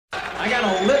I got a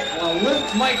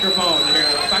limp microphone here.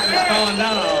 The fucker's falling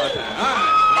down all the time. All right.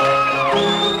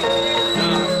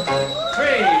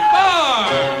 3,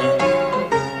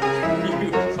 4.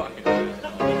 You fucking.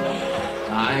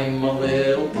 I'm a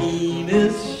little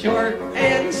penis, short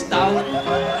and stout.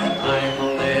 I'm a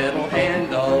little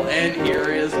handle, and here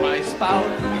is my spout.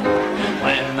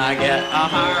 When I get a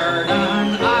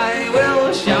hard-on, I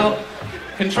will shout.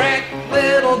 Contract,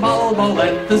 little bulbo,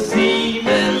 let the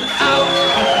semen out.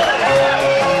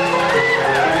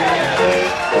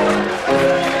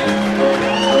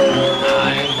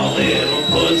 I'm a little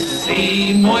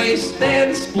pussy, moist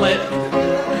and split.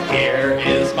 Here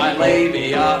is my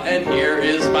labia, and here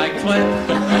is my clit.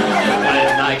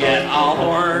 When I get all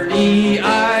horny,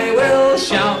 I will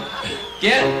shout.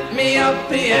 Get me up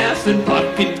the ass and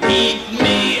fucking keep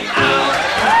me out.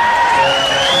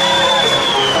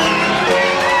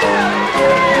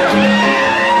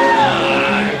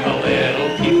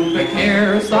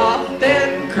 Hair soft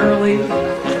and curly.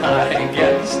 I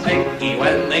get sticky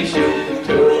when they shoot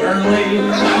too early.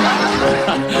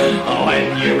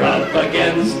 When you rub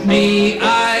against me,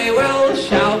 I will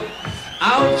shout.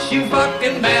 Ouch, you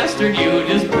fucking bastard, you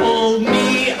just pulled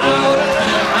me out.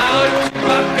 Ouch, you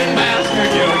fucking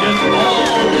bastard, you just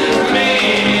pulled me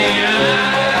out.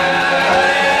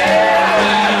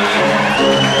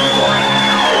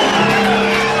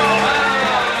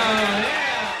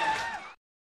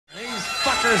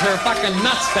 Are fucking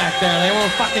nuts back there. They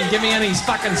won't fucking give me any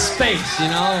fucking space, you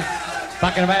know?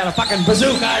 Fucking if I had a fucking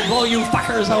bazooka, I'd blow you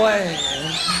fuckers away.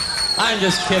 I'm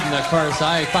just kidding, of course.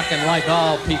 I fucking like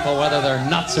all people, whether they're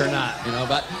nuts or not, you know?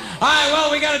 But, all right, well,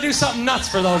 we got to do something nuts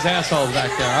for those assholes back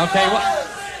there, okay? What?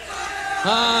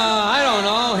 I don't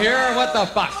know. Here, what the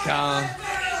fuck?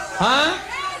 Huh?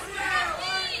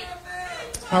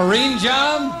 Marine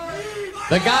job?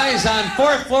 The guys on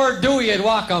 4th floor Dewey would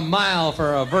walk a mile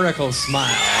for a vertical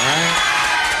smile, right?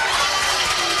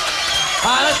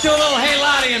 Let's do a little Hey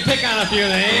Lade and pick on a few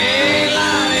things. Hey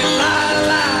Lade, Lade,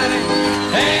 Lade.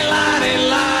 Hey Lade,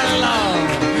 Lade,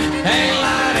 Lade. Hey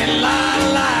Lade,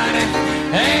 Lade, Lade.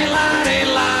 Hey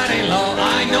Lade, Lade, Lade.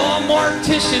 I know a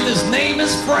mortician, his name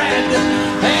is Fred.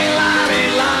 Hey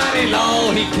Lade, Lade,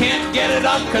 Lade. He can't get it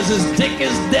up because his dick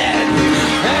is dead.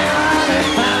 Hey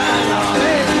Lade, Lade,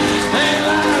 Lade.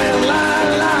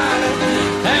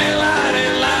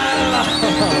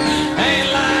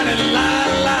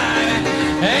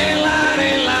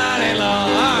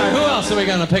 We're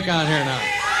gonna pick on here now.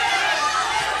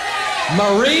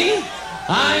 Marie?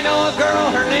 I know a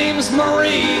girl, her name's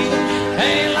Marie.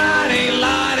 Hey, Lade,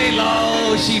 Lade,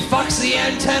 lo. She fucks the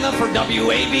antenna for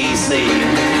WABC. Hey,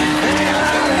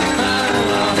 Lade, Lade,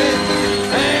 lo.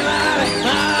 Hey, Lade,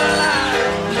 Lade, Lade.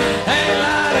 Hey,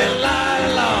 Lade,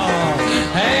 Lade, lo.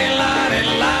 Hey, Lade,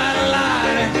 Lade,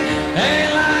 Lade. Hey,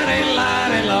 Lade,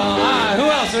 Lade, lo. All right, who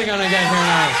else are we gonna get here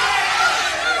now?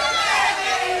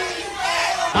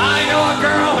 I know a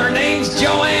girl, her name's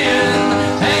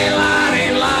Joanne. Hey,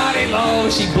 Lade, Lade, lo.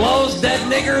 She blows dead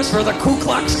niggers for the Ku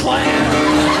Klux Klan.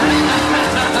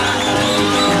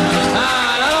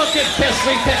 Now don't get pissed,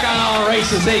 we pick on all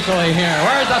races equally here.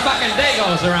 Where's the fucking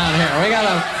Dagos around here? We got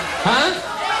a,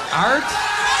 Art?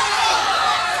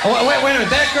 Oh, wait a minute,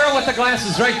 that girl with the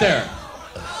glasses right there.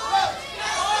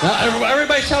 Now,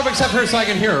 everybody shut up except her so I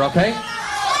can hear her, okay?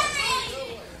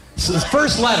 So the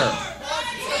first letter.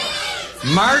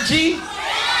 Margie?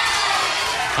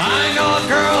 I know a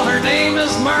girl, her name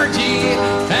is Margie.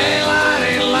 Hey,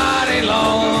 Lade, Lade,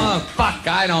 lo. Fuck,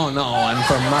 I don't know one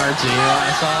from Margie.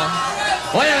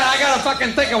 Wait a minute, I gotta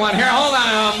fucking think of one here. Hold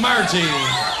on, Margie.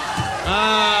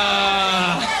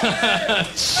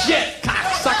 Shit,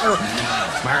 cocksucker.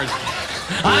 Margie.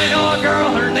 I know a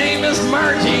girl, her name is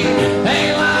Margie.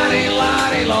 Hey, Lade,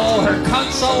 Lade, lo. Her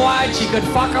cunt's so wide she could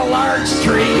fuck a large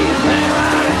tree. Hey,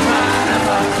 Lade, Lade,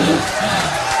 lo.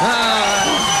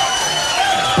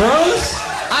 Bruce?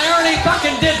 I already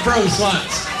fucking did Bruce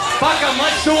once. Fuck him,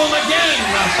 let's do him again,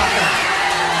 motherfucker.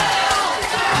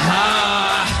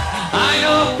 I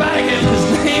know a faggot,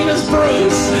 his name is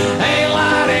Bruce. Hey,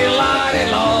 Lade,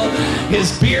 Lade, lo.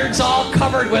 His beard's all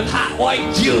covered with hot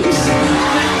white juice.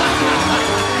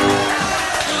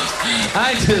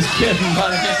 I'm just kidding,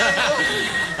 buddy.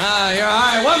 You're all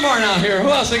right, one more now here. Who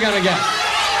else are we gonna get?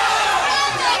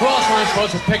 Who else am I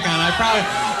supposed to pick on? I probably...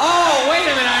 Oh, wait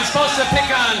a minute. I'm supposed to pick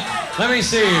on... Let me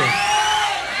see.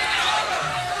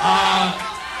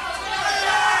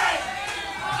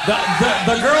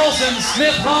 The girls in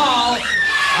Smith Hall...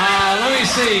 let me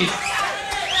see.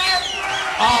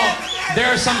 Oh,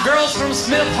 there are some girls from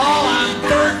Smith Hall on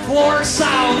 3rd floor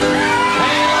south.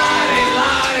 Hey, Lade,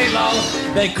 Lade,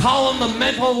 la-di-lo. They call him the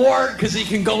mental ward because he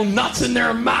can go nuts in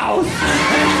their mouth.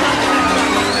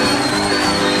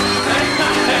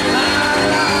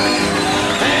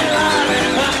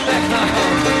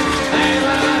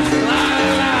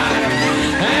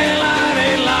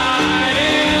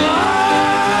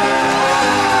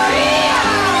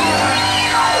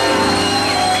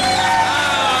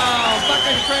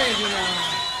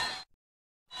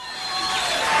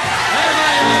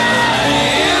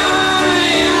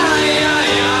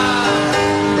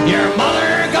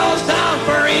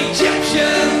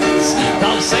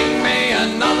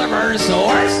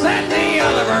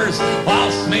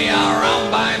 Whilst me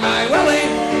around by my willy.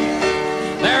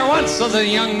 There once was a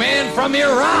young man from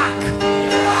Iraq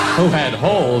who had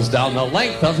holes down the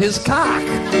length of his cock.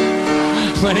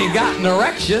 When he got an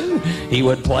erection, he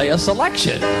would play a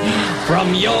selection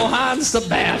from Johann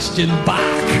Sebastian Bach.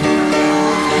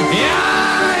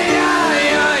 Yeah, yeah,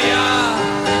 yeah,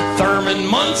 yeah. Thurman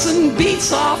Munson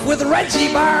beats off with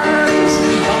Reggie Barnes.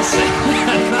 I'll sing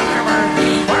another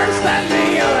verse worse than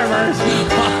the other verse.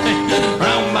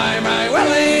 Round by my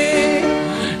willy.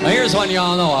 Now here's one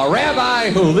y'all know. A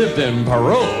rabbi who lived in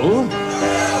Peru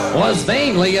was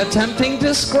vainly attempting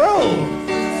to screw.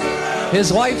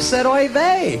 His wife said, "Oy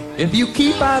vey, if you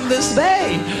keep on this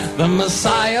way, the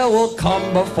Messiah will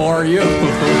come before you." Yeah,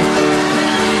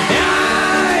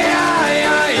 yeah,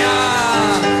 yeah,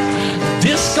 yeah.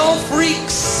 Disco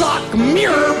freaks suck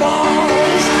mirror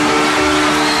balls.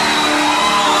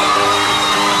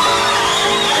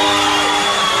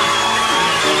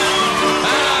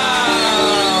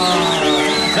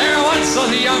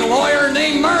 A young lawyer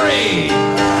named Murray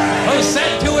who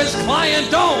said to his client,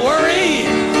 "Don't worry,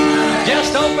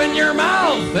 just open your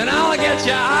mouth and I'll get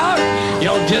you out.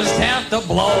 You'll just have to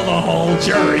blow the whole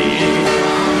jury."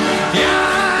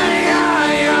 Yeah,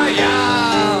 yeah, yeah,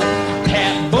 yeah.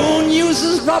 Pat Boone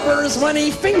uses rubbers when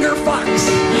he finger fucks.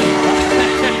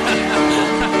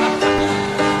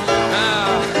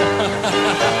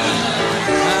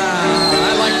 I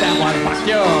like that one. Fuck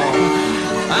you.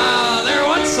 There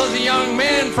once was a young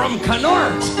man from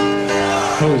Connaught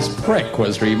whose prick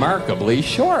was remarkably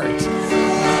short.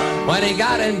 When he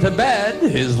got into bed,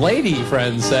 his lady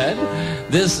friend said,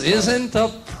 "This isn't a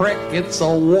prick, it's a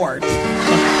wart." Yeah,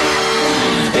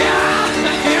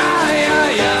 yeah,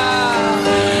 yeah,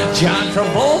 yeah. John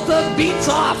Travolta beats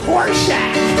off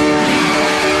Horseshack.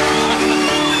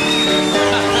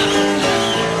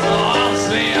 I'll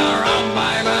see around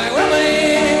by my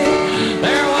willy.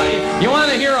 There, you want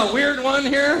to hear a weird one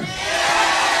here?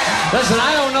 Listen,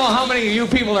 I don't know how many of you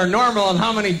people are normal and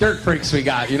how many dirt freaks we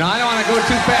got. You know, I don't want to go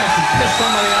too fast and piss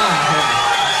somebody off.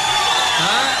 All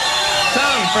right?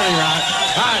 Sounds pretty right.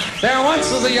 All right. There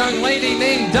once was a young lady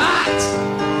named Dot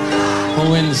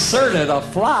who inserted a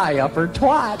fly up her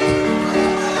twat.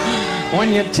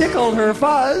 When you tickled her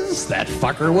fuzz, that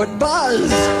fucker would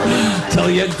buzz till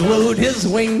you glued his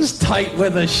wings tight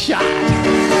with a shot.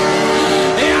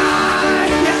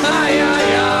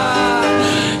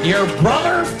 Your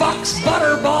brother fucks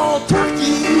butterball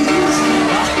turkeys.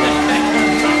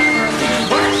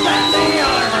 Worse than the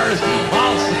others.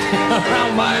 I'll sit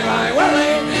around by my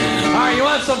willy. All right, you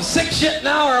want some sick shit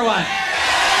now or what?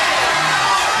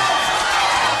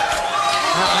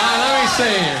 Let me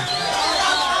see.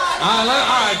 All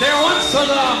right, there once was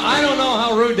a... I don't know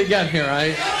how rude to get here,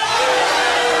 right?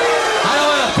 I don't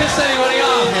want to piss anybody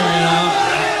off here, you know.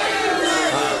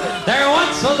 There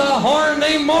once was a whore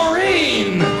named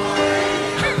Maureen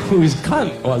whose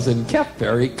cunt wasn't kept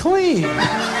very clean.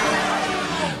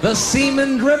 The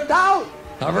semen dripped out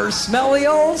of her smelly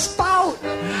old spout,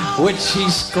 which she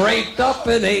scraped up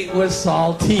and ate with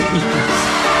saltines. Yeah,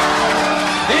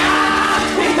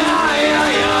 yeah, yeah,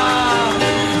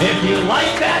 yeah. If you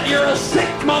like that, you're a sick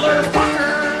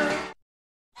motherfucker.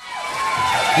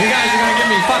 You guys are gonna get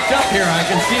me fucked up here, I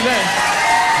can see this.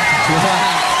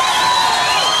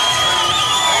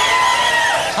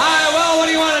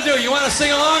 You want to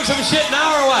sing along some shit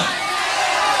now or what?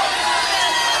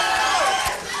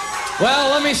 Well,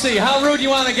 let me see. How rude you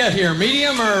want to get here?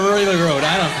 Medium or really rude?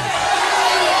 I don't know.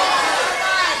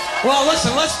 Well,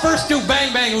 listen, let's first do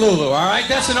Bang Bang Lulu, all right?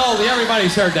 That's an oldie.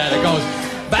 Everybody's heard that. It goes,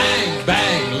 bang,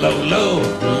 bang, Lulu.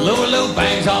 Lulu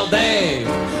bangs all day.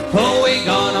 Who we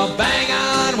gonna bang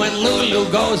on when Lulu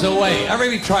goes away?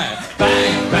 Everybody try it.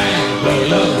 Bang, bang,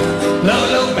 Lulu.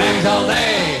 Lulu bangs all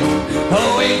day.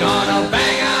 Who we gonna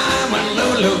bang on when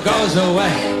Lulu goes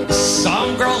away?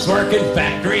 Some girls work in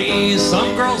factories,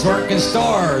 some girls work in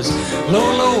stores.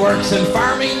 Lulu works in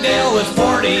Farmingdale with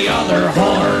 40 other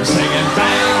whores, singing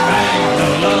bang, bang,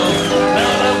 Lulu.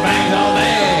 Lulu bangs all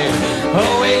day. Who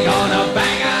we gonna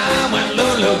bang on when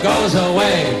Lulu goes goes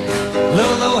away.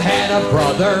 Lulu had a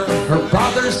brother, her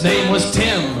brother's name was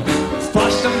Tim.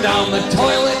 Flushed him down the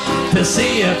toilet to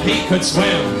see if he could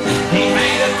swim. He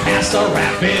made it past the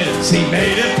rapids, he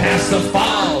made it past the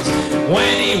falls.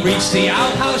 When he reached the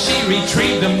outhouse, she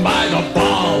retrieved him by the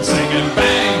balls, singing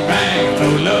bang, bang,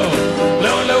 Lulu,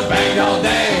 Lulu banged all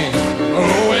day.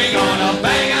 Oh, we gonna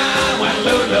bang on when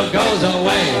Lulu goes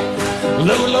away.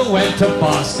 Lulu went to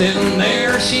Boston,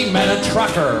 there she met a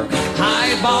trucker.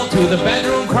 Highball to the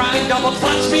bedroom, crying, double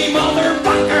clutch me,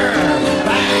 motherfucker.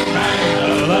 Bang,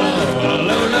 bang, Lulu,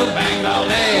 Lulu banged all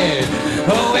day.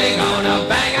 Oh, we gonna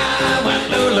bang on when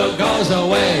Lulu goes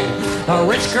away. A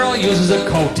rich girl uses a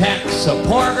Kotex, a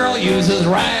poor girl uses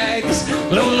rags.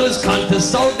 Lulu's cunt is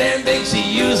so damn big she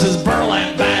uses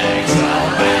burlap bags. Oh,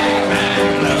 bang,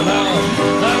 bang, Lulu,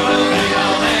 Lulu bang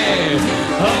all day.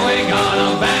 Oh, we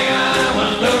gonna bang on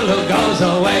when Lulu goes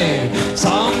away.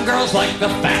 Some girls like the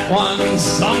fat ones,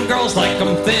 some girls like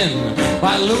them thin.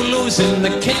 While Lulu's in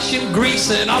the kitchen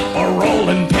greasing up a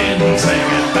rolling pin,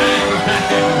 singing bang,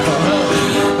 bang,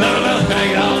 Lulu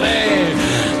bang all day.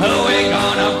 Oh, we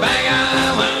gonna bang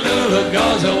on when Lulu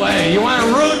goes away. You want a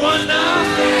rude one now?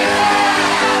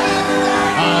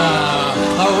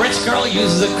 A rich girl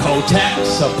uses a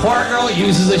Kotex, a poor girl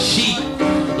uses a sheet.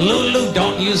 Lulu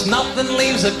don't use nothing,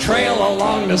 leaves a trail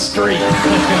along the street.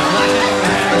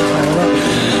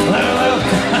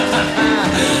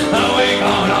 Oh, we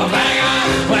gonna bang on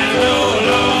when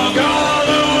Lulu goes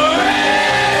away.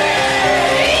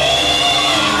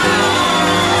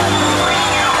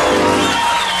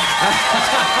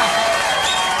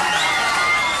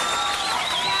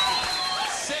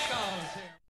 Sickos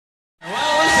here.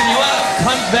 Well, listen, you out of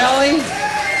Cunt Valley?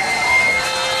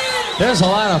 There's a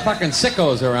lot of fucking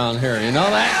sickos around here, you know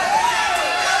that?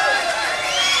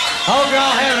 Oh,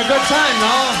 girl, having a good time,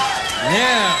 though.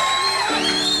 Yeah.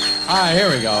 All right, here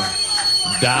we go.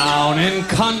 Down in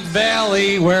Cunt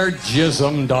Valley where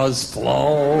jism does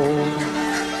flow,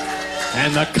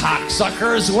 and the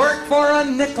cocksuckers work for a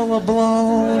nickel a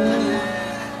blow.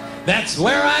 That's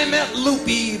where I met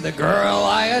Loopy, the girl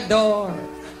I adore.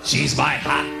 She's my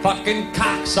hot fucking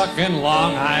cocksucking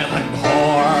Long Island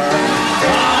whore.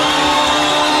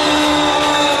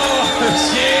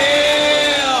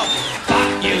 She'll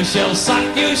fuck you, she'll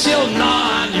suck you, she'll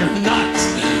gnaw on your nuts,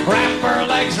 wrap her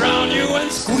legs round you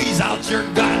and squeeze out your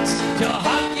guts. She'll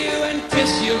hug you and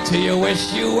kiss you till you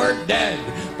wish you were dead.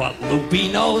 But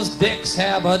Loopy nose dicks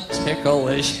have a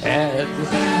ticklish head.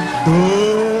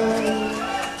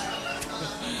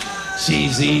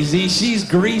 She's easy, she's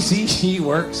greasy, she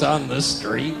works on the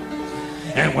street,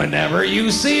 and whenever you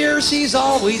see her, she's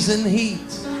always in heat.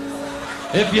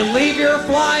 If you leave your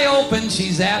fly open,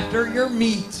 she's after your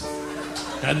meat,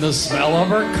 and the smell of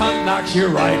her cunt knocks you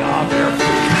right off your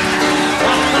feet.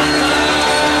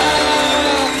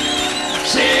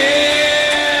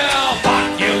 She'll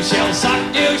fuck you, she'll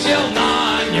suck you, she'll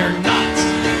gnaw on your nuts,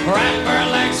 wrap her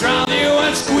legs round you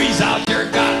and squeeze out your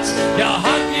guts. She'll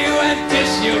hug you and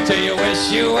kiss you till you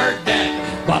wish you were dead.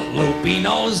 But Loopy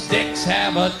nose dicks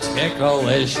have a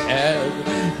ticklish head.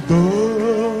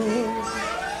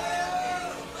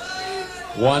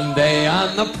 One day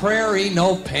on the prairie,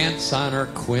 no pants on her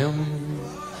quim,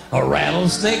 a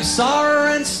rattlesnake saw her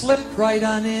and slipped right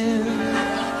on in.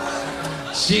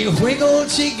 She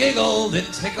wiggled, she giggled,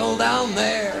 it tickled down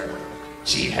there.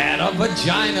 She had a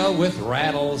vagina with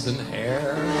rattles and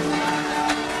hair.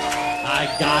 I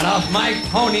got off my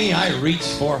pony, I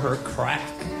reached for her crack,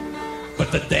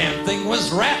 but the damn thing was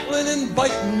rattling and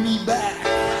biting me back.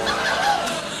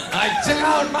 I took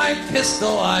out my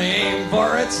pistol, I aimed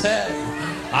for its head.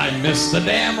 I missed the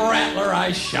damn rattler,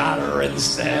 I shot her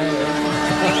instead.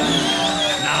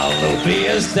 Now Loopy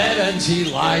is dead and she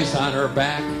lies on her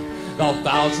back, though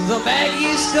thousands of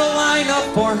Aggies still line up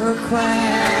for her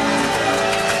crack.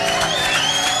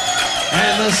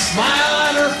 And the smile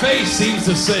on her face seems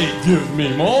to say, give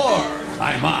me more.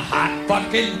 I'm a hot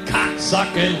fucking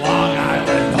cocksucking Long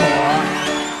Island whore.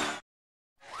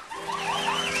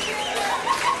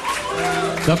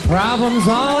 The problem's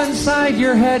all inside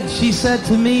your head, she said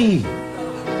to me.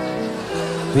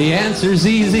 The answer's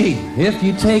easy if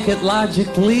you take it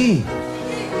logically.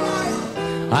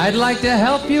 I'd like to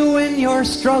help you in your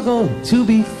struggle to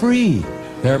be free.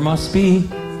 There must be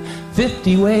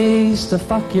 50 ways to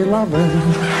fuck your lover.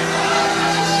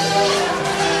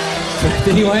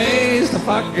 50 ways to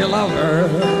fuck your lover.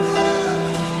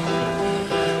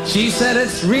 She said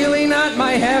it's really not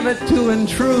my habit to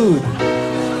intrude.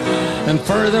 And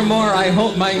furthermore, I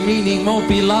hope my meaning won't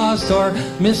be lost or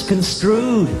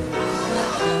misconstrued.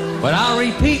 But I'll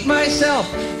repeat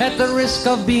myself at the risk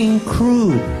of being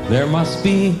crude. There must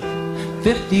be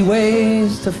 50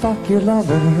 ways to fuck your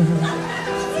lover.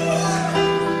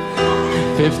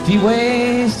 50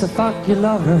 ways to fuck your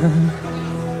lover.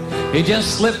 You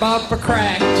just slip up a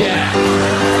crack, Jack.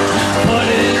 Put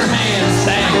it in her hand,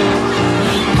 Sam.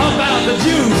 Pump out the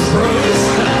juice, Bruce.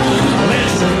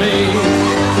 Listen to me.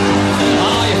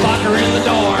 Oh, you fuck her in the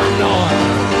dorm,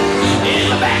 in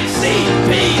the back seat,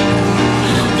 Pete.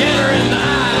 Get her in the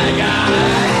eye, guy.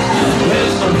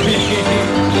 Listen to me.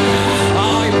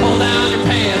 Oh, you pull down your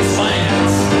pants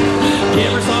slants.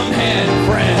 Give her some head,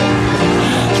 Fred.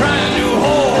 Try a new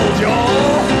hole,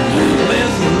 Joel.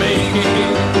 Listen to me.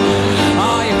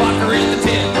 Oh, you fuck her in the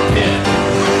tit pit.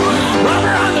 Rub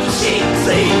her on the cheek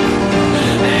seat.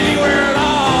 Anywhere at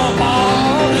all,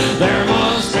 Paul. There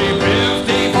must be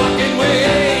 50 fucking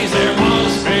ways. There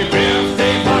must be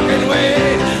 50 fucking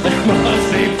ways. There must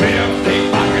be 50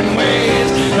 fucking ways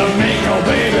to make your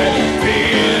baby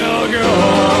feel good.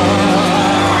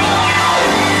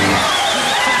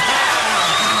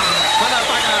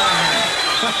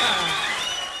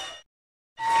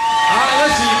 All right,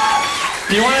 listen.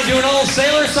 You want to do an old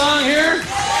sailor song here?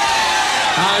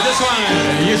 This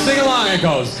one, you sing along, it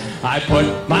goes. I put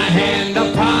my hand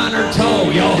upon her toe,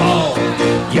 yo-ho,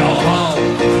 yo-ho.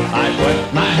 I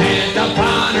put my hand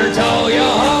upon her toe,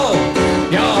 yo-ho,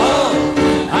 yo-ho.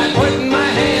 I put my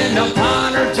hand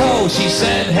upon her toe. She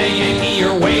said, hey, Yankee,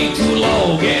 you're way too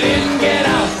low. Get in, get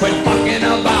out, quit fucking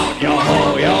about,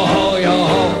 yo-ho, yo-ho,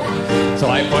 yo-ho. So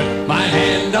I put my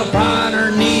hand upon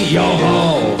her knee,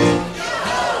 yo-ho.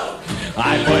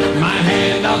 I put my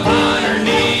hand upon her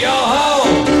knee, yo-ho.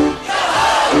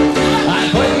 I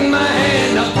put my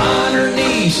hand upon her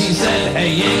knee. She said,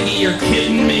 hey, Yankee, you're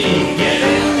kidding me. Get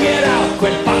in, get out,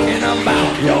 quit fucking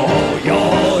about, yo-ho,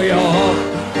 yo-ho, yo-ho.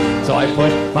 So I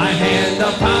put my hand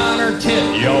upon her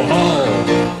tit, yo-ho.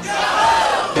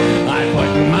 I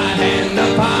put my hand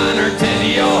upon her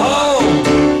tit, yo-ho.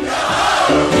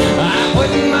 I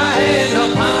put my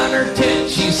hand upon her tit.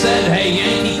 She said, hey,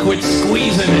 Yankee, quit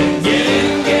squeezing it. Get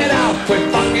in, get out, quit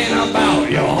fucking about,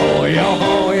 yo-ho,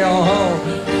 yo-ho, yo-ho.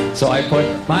 So I put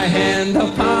my hand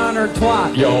upon her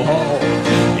twat, yo-ho,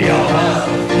 yo-ho.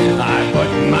 I put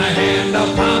my hand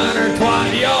upon her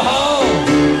twat, yo-ho.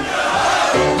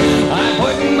 I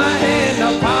put my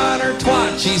hand upon her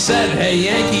twat. She said, hey,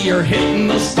 Yankee, you're hitting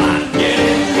the spot. Get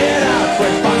in, get out,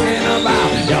 quit fucking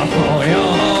about, yo-ho,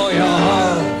 yo-ho,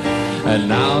 yo-ho. And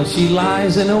now she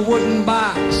lies in a wooden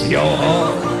box,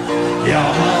 yo-ho,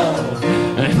 yo-ho.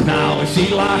 And now she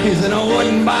lies in a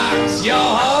wooden box,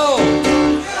 yo-ho.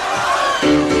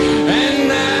 And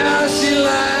now she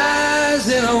lies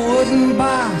in a wooden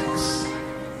box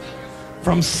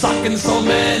from sucking so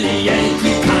many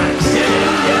Yankee cocks. Get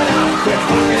in, get out, quit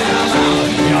fucking about,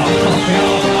 yo-ho,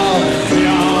 yo-ho,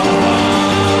 yo-ho.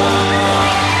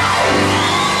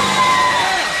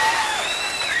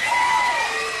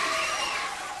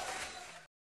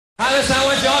 Listen, I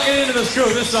want y'all get into this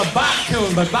groove. This is a Bach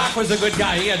tune, but Bach was a good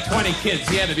guy. He had 20 kids.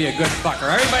 He had to be a good fucker.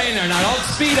 Everybody in there now, don't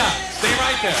speed up. Stay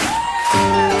right there.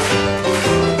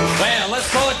 Well, let's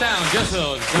slow it down just a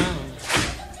little.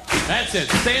 That's it.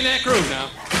 Stay in that groove now.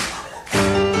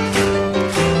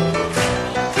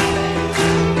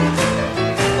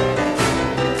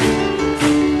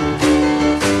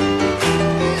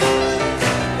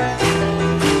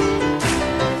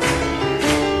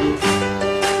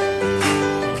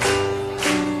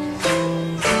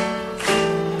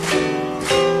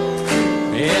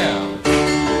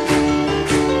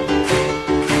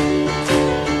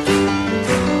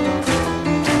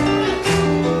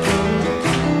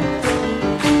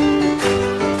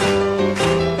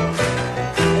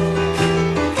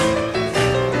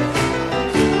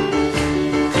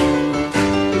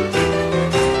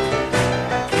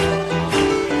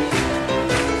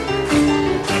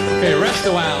 Rest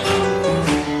a while now.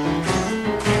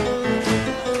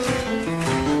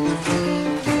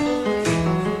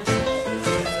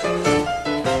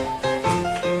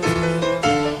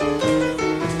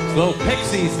 Little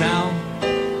pixies now.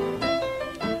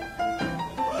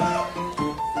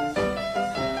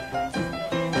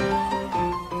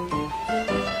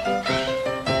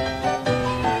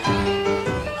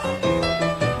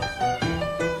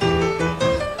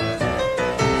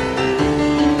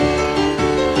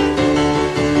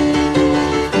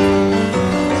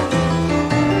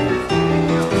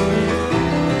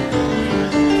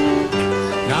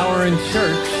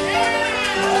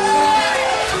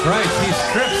 Christ, he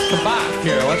strips the Bach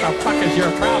here. What the fuck is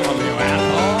your problem, you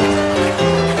asshole?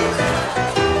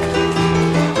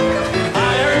 All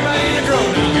right, everybody in the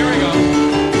groove now. Here we go.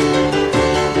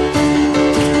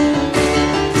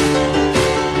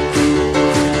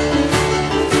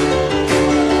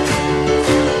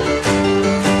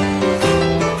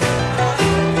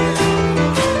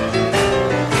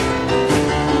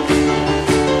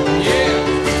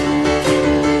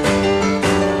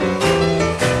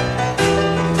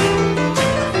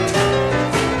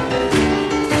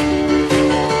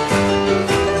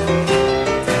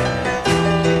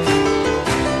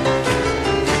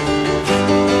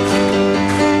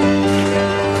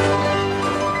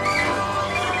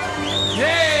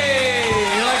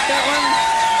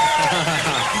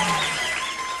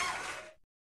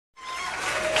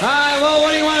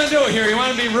 You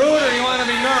want to be rude or you want to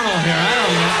be normal here? I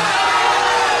don't know.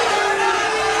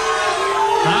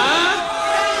 Huh?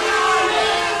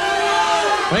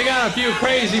 We got a few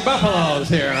crazy buffaloes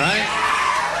here, right?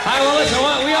 All right, well, listen,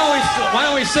 why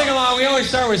don't we sing along? We always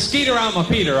start with Skeeter on my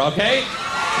Peter, okay?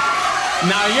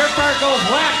 Now, your part goes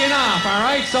whacking off, all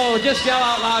right? So just yell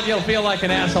out loud. You'll feel like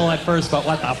an asshole at first, but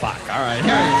what the fuck? All right,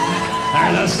 here you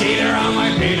go. There's a Skeeter on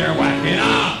my Peter, whacking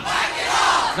off. Whacking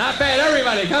off. Not bad,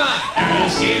 everybody, come on.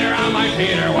 There's a Skeeter on my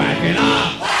Peter, whacking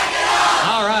off. Whacking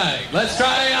off. All right, let's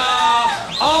try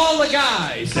all the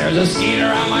guys. There's a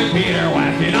Skeeter on my Peter,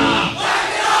 whacking off.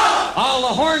 Whacking off. All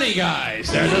the horny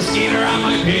guys. There's a Skeeter on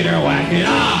my Peter, whacking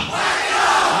off.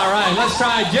 All right, let's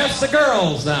try just the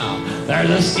girls now. There's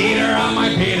a Skeeter on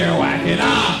my Peter, whacking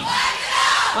off.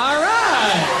 All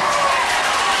right.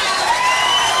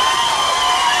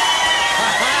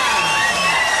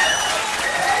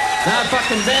 Not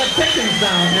fucking bad pickings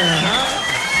down here, huh?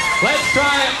 Let's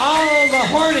try all the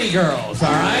horny girls,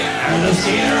 all right? There's a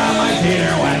Skeeter on my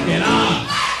Peter, whacking off.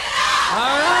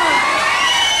 All right.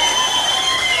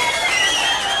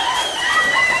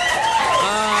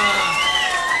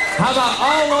 How about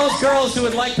all those girls who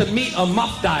would like to meet a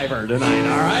muff diver tonight,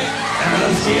 all right?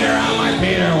 There's a Skeeter on my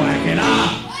Peter, whacking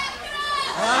off.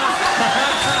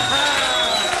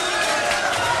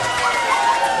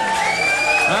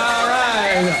 All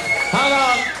right. How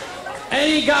about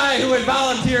any guy who would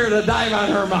volunteer to dive on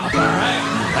her muff, all right?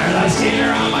 There's a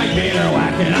Skeeter on my Peter,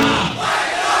 whacking off.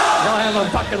 You'll have them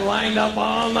fucking lined up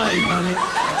all night, honey.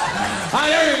 All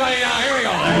right, everybody now, here we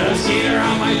go. There's a Skeeter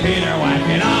on my Peter,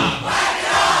 whacking off.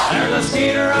 There's a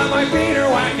Skeeter on my Peter,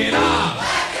 whacking off.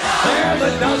 There's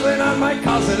a dozen on my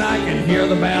cousin, I can hear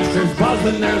the bastards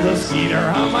buzzing. There's a Skeeter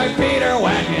on my Peter,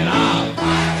 whacking off.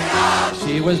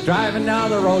 She was driving down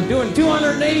the road doing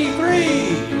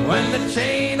 283 when the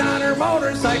chain on her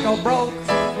motorcycle broke.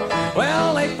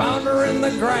 Well, they found her in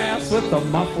the grass with the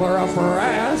muffler up her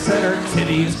ass and her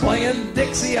titties playing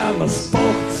Dixie on the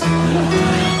spokes.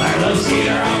 There's a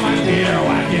Skeeter on my Peter,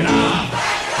 whacking off.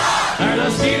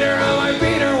 There's a Skeeter on my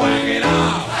Peter, whacking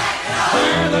off.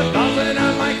 There's a dozen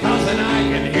on my cousin, I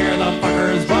can hear the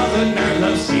fuckers buzzing. There's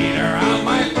a Skeeter on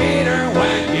my Peter,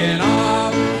 whacking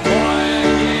off,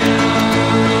 whacking off.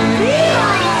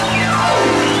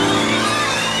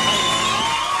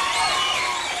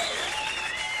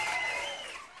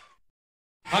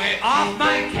 Okay, off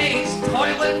my case,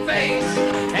 toilet face.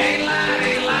 Hey,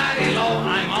 laddie, laddie, low,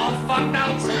 I'm all fucked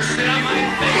out, so sit on my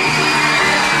face.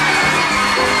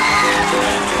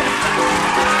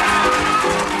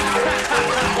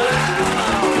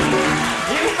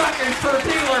 You fucking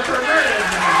people are perverted,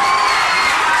 man.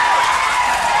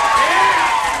 Yeah!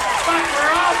 Fuck,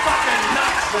 we're all fucking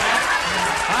nuts, man.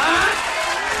 Huh?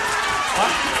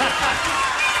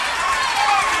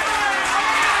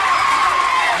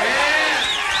 Yeah!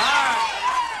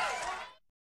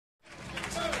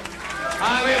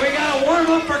 All right, we gotta warm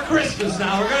up for Christmas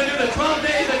now. We're gonna do the 12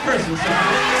 days of Christmas, all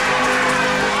right?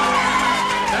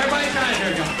 Everybody try it. Here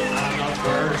we go. On the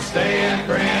first day of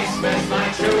Christmas, my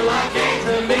true love gave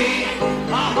to me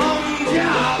a home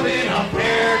job in a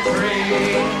pear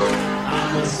tree.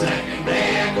 On the second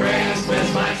day of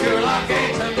Christmas, my true love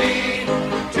gave to me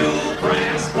 2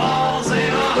 brass balls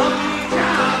and a home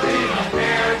job in a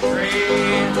pear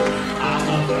tree. On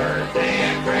the third day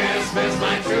of Christmas,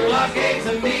 my true love gave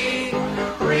to me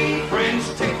 3 French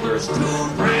ticklers, 2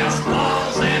 brass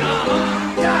balls and a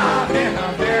home job in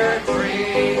a pear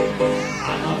tree.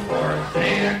 On the 4th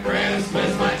day of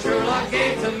Christmas, my true love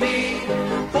gave to me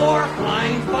 4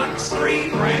 flying fucks, 3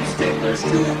 French ticklers, 2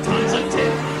 tons of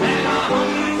tip, and a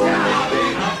home job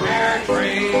in a pear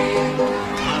tree.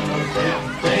 On the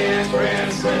 5th day of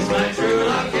Christmas, my true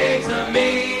love gave to me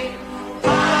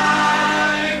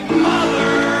 5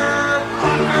 motherfuckers,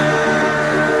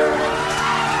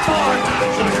 4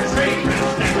 cocksuckers, 3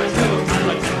 French ticklers, 2 tons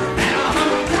of tip, and a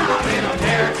home job in a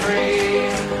pear tree.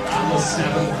 On the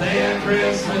 7th day of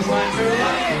Christmas, my true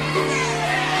love.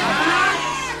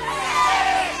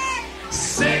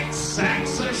 6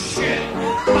 sacks of shit,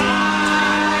 5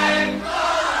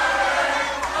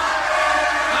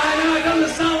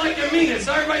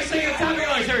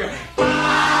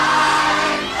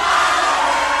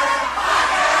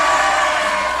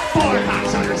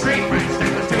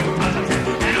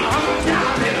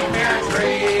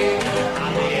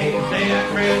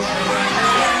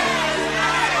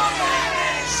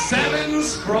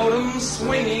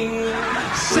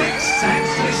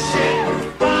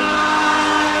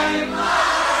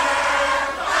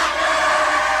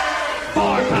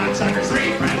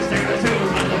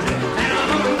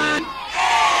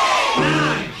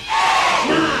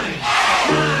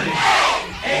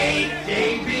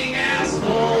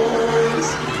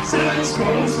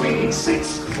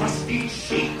 rusty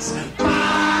sheets. 5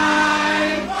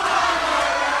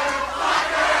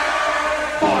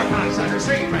 4 cocksuckers,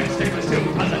 3 French tickets, 2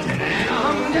 tons of tin, and a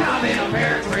hung job in a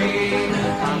pear tree.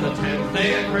 On the 10th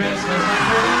day of Christmas,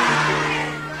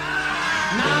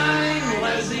 9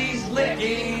 Leslie's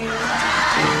licking. 8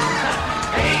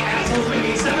 assholes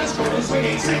swinging, 7 squirrels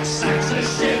swinging, 6 sacks of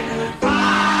shit. 5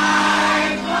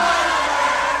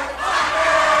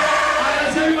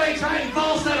 Does everybody try and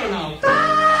falsetto now?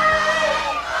 5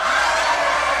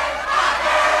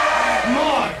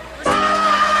 More.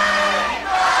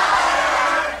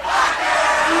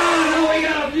 Oh, no, we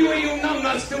got a few of you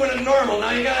numbnuts doing it normal.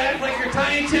 Now you gotta act like you're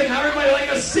Tiny Tim. Now everybody like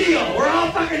a seal. We're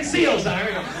all fucking seals now. Here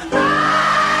we go.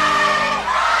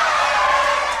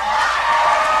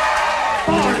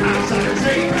 4 cocksuckers,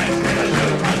 3 French tickets, 2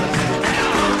 tons of tin, and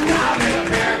a hung job in a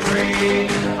pear tree.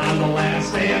 On the last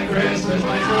day of Christmas,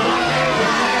 my true love came to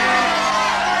me.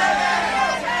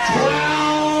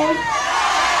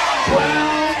 12.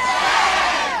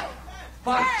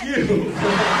 Fuck you.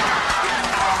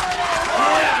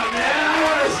 Yeah, man, I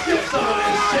want to skip some of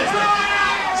this shit.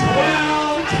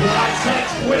 12 twats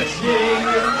a-twitching,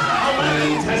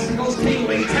 11 testicles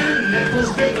tingling, 10 nipples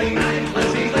dribbling, 9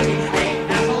 Lizzie's licking, 8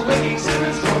 assholes licking,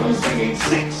 7 squirrels singing,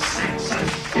 6 sacks of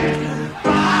shit.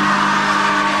 5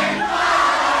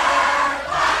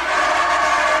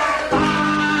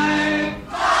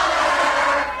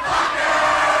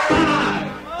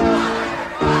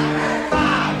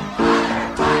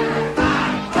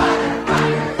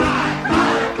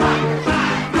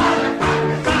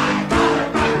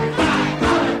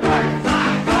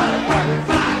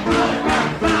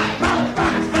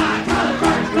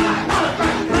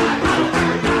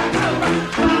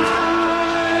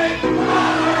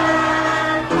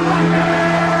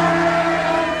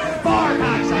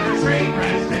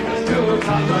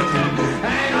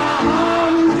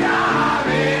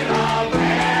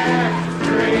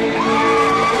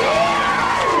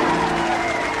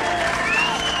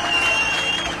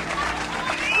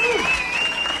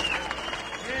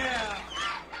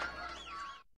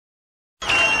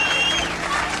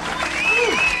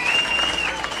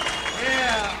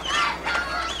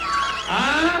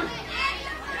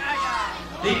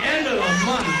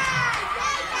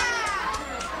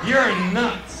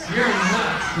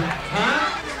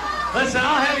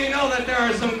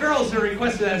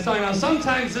 that song. Now,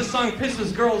 sometimes this song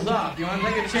pisses girls off. You want to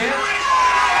take a chance?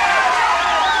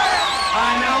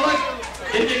 Now look,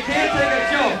 if you can't take a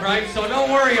joke, right? So don't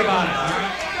worry about it.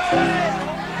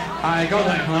 All right, go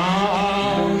like,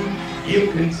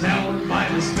 you can tell by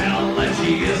the smell that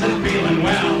she isn't feeling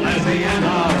well as the end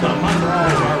of the month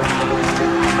rolls around.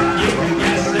 You can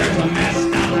guess there's a mess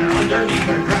down there underneath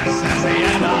her dress as the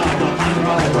end of the month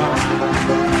rolls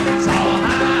around. So,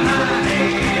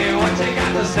 hey, what you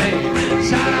got to say?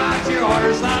 Shout out your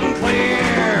orders loud and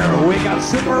clear. We got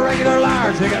super regular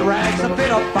large, we got rags a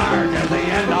bit of bark as the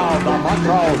end of the month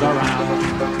rolls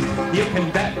around. You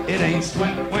can bet it ain't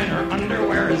sweat when her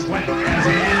underwear is wet as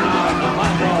the end of the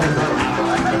month rolls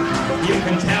around. You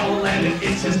can tell that it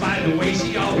itches by the way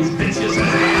she always bitches as the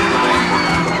end of the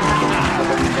month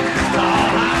rolls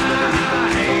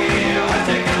around. Hey, what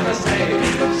you got to say?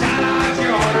 Shout out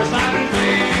your orders loud and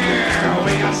clear.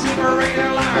 We got super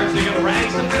regular large, we got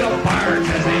rags a bit of bark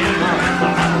as the end of the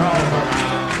month rolls around.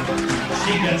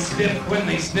 She gets stiff when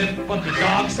they sniff, but the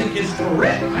dogs think it's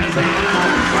grip as they end of the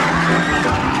month rolls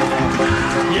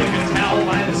around. You can tell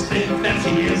by the stink that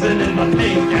she isn't in the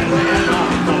pink as the end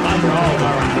of the month rolls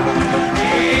around.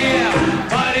 Yeah,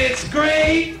 but it's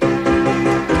great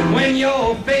when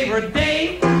your favorite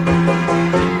date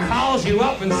calls you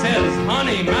up and says,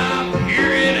 honey, my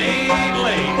period ain't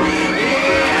late.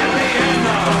 Yeah, at the end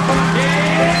of,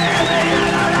 yeah, at the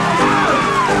end of the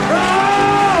month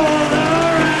rolls around.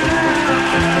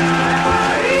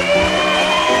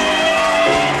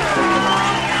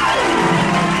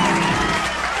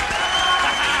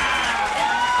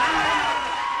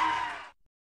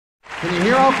 Can you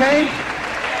hear okay?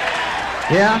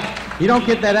 Yeah? You don't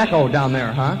get that echo down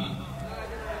there, huh?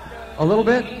 A little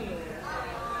bit?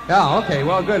 Yeah, okay,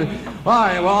 well, good. All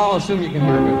right, well, I'll assume you can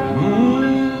hear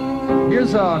good.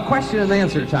 Here's a question and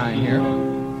answer time here.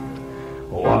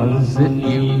 Was it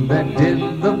you that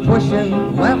did the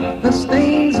pushing, left the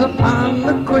stains upon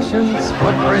the cushions,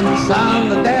 footprints on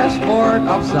the dashboard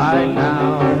upside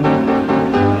down?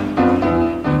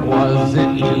 Was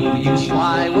it you, you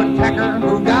sly woodpecker,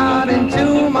 who got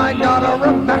into my daughter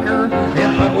Rebecca?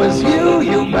 If it was you,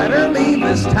 you better leave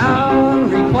this town.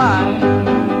 Reply.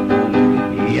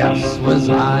 Yes, was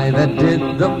I that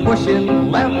did the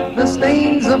pushing, left the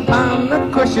stains upon the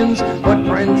cushions,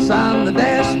 footprints on the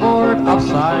dashboard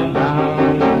upside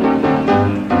down.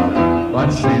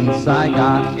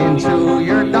 got into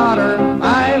your daughter.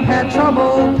 I've had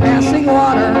trouble passing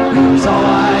water, so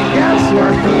I guess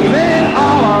we're fooling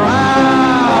all around.